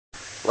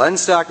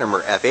Lenz stock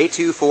number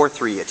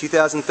F8243, a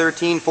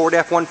 2013 Ford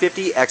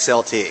F-150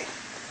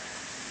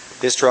 XLT.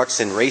 This truck's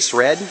in race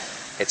red.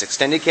 It's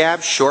extended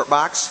cab, short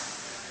box.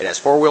 It has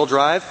four-wheel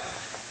drive,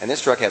 and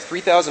this truck has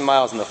 3,000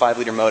 miles on the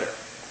 5-liter motor.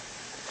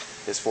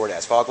 This Ford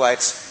has fog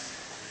lights,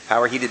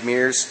 power heated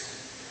mirrors,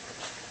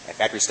 and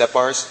factory step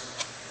bars.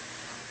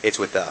 It's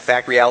with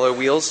factory alloy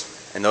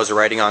wheels, and those are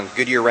riding on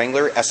Goodyear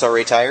Wrangler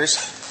SRA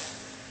tires.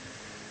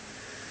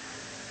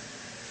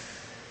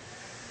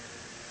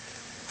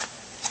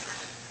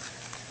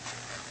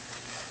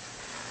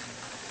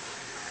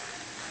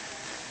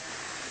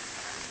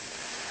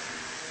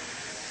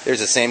 There's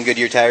the same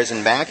Goodyear tires in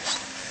the back.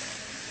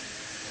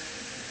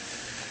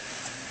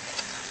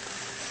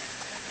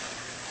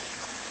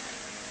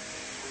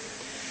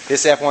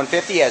 This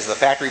F-150 has the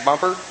factory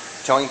bumper,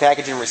 towing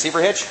package and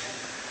receiver hitch,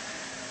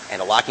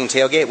 and a locking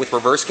tailgate with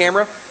reverse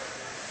camera.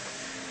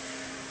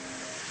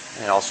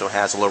 And it also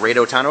has a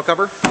Laredo tonneau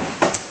cover.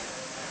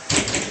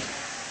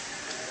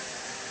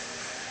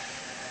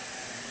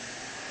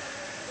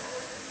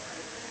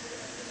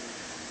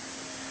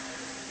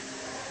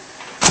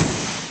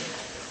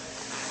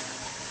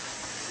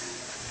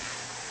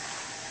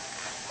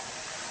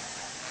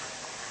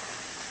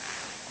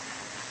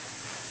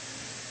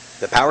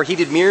 The power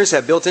heated mirrors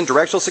have built-in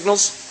directional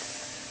signals.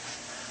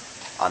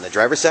 On the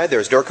driver's side,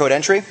 there's door code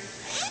entry.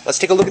 Let's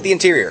take a look at the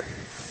interior.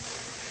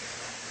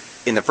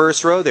 In the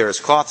first row, there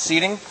is cloth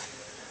seating.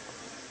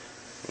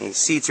 These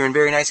seats are in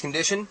very nice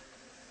condition.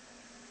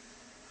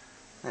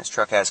 This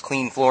truck has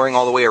clean flooring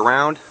all the way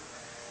around.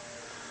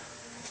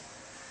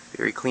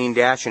 Very clean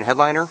dash and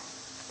headliner.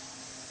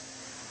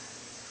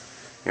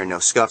 There are no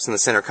scuffs in the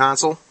center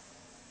console.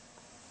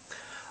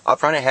 Up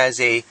front, it has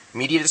a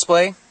media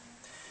display.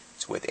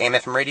 It's with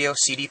AM/FM radio,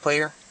 CD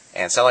player,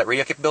 and satellite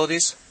radio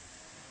capabilities.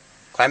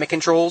 Climate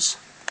controls.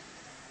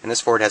 And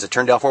this Ford has a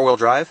turn-down four-wheel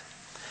drive.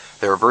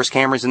 There are reverse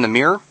cameras in the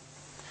mirror.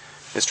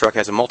 This truck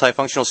has a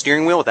multifunctional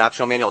steering wheel with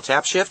optional manual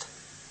tap shift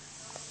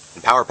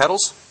and power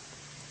pedals.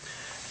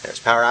 There's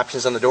power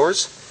options on the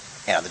doors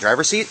and on the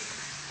driver's seat.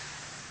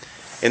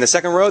 In the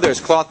second row, there's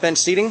cloth bench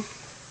seating.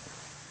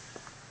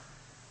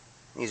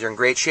 These are in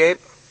great shape.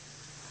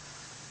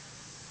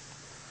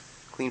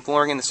 Clean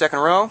flooring in the second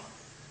row.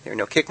 There are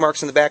no kick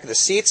marks in the back of the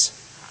seats.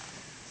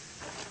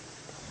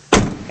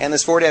 And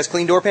this Ford has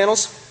clean door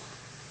panels.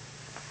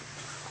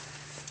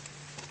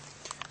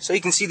 So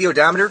you can see the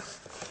odometer.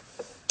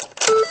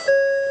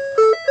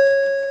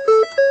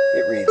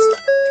 It reads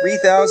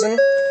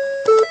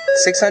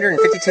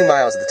 3,652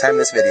 miles at the time of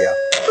this video.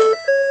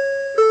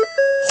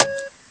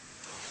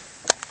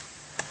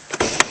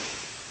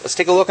 Let's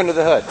take a look under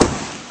the hood.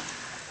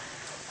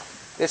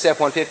 This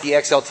F-150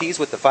 XLT is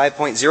with the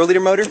 5.0 liter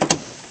motor.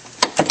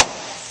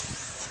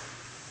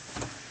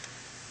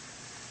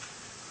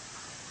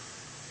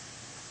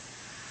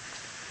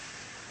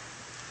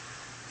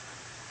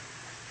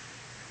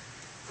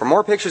 For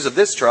more pictures of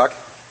this truck,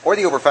 or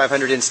the over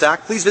 500 in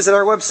stock, please visit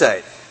our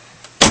website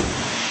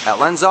at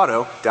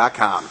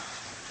lenzauto.com.